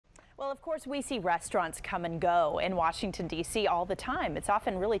Well, of course, we see restaurants come and go in Washington, D.C. all the time. It's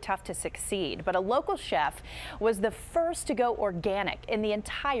often really tough to succeed. But a local chef was the first to go organic in the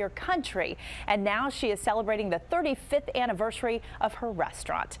entire country. And now she is celebrating the 35th anniversary of her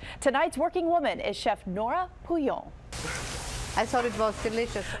restaurant. Tonight's working woman is Chef Nora Pouillon. I thought it was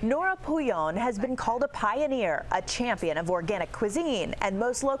delicious. Nora Pouillon has been called a pioneer, a champion of organic cuisine, and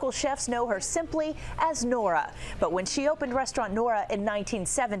most local chefs know her simply as Nora. But when she opened Restaurant Nora in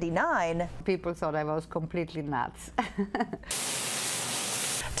 1979, people thought I was completely nuts.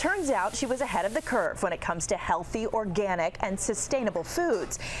 turns out she was ahead of the curve when it comes to healthy, organic, and sustainable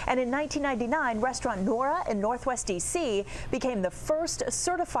foods. And in 1999, Restaurant Nora in Northwest D.C. became the first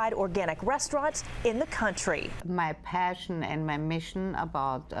certified organic restaurant in the country. My passion and my mission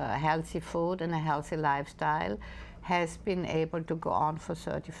about healthy food and a healthy lifestyle has been able to go on for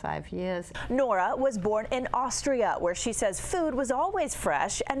 35 years. Nora was born in Austria, where she says food was always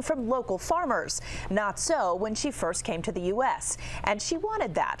fresh and from local farmers. Not so when she first came to the U.S., and she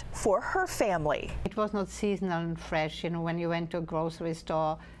wanted that for her family. It was not seasonal and fresh. You know, when you went to a grocery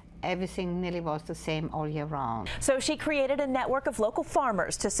store, everything nearly was the same all year round. So she created a network of local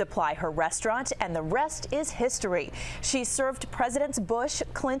farmers to supply her restaurant, and the rest is history. She served Presidents Bush,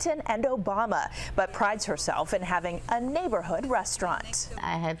 Clinton, and Obama, but prides herself in having a neighborhood restaurant.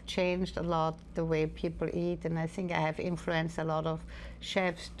 I have changed a lot the way people eat, and I think I have influenced a lot of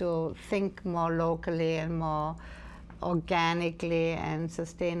chefs to think more locally and more organically and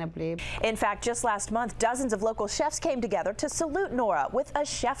sustainably. In fact, just last month, dozens of local chefs came together to salute Nora with a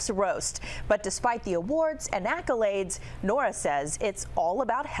chef's roast. But despite the awards and accolades, Nora says it's all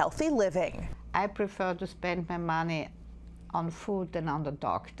about healthy living. I prefer to spend my money on food than on the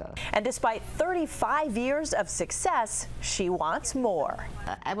doctor. And despite 35 years of success, she wants more.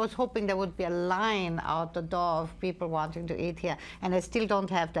 I was hoping there would be a line out the door of people wanting to eat here, and I still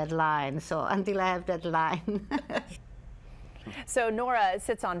don't have that line, so until I have that line. So Nora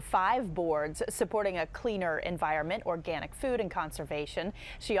sits on 5 boards supporting a cleaner environment, organic food, and conservation.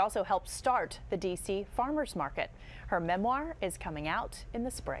 She also helped start the D.C. Farmers Market. Her memoir is coming out in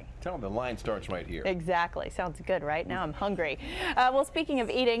the spring. Tell them the line starts right here. Exactly. Sounds good, right? Now I'm hungry. Well, speaking of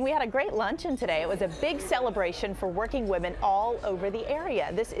eating, we had a great luncheon today. It was a big celebration for working women all over the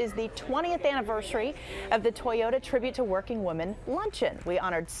area. This is the 20th anniversary of the Toyota Tribute to Working Women Luncheon. We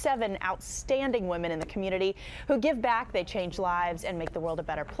honored 7 outstanding women in the community who give back, they change lives, and make the world a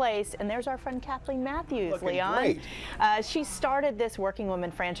better place. And there's our friend Kathleen Matthews. Looking Leon. great. She started this Working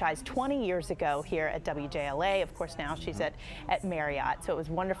Women franchise 20 years ago here at WJLA. Of course, now she's at Marriott. So it was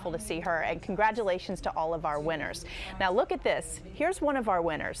wonderful to see her, and congratulations to all of our winners. Now look at this. Here's one of our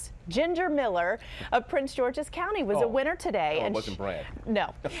winners. Ginger Miller of Prince George's County was a winner today. Oh, and it wasn't Brad.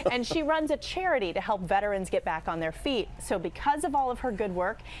 No. And she runs a charity to help veterans get back on their feet. So because of all of her good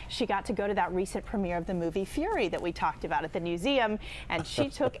work, she got to go to that recent premiere of the movie Fury that we talked about at the museum, and she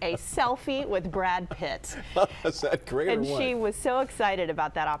took a selfie with Brad Pitt. Is that great or And what? she was so excited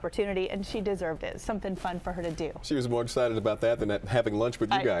about that opportunity, and she deserved it. Something fun for her to do. She was more excited about that than having lunch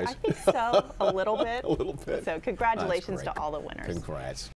with you guys. I think so, a little bit. A little bit. So congratulations to all the winners. Congrats.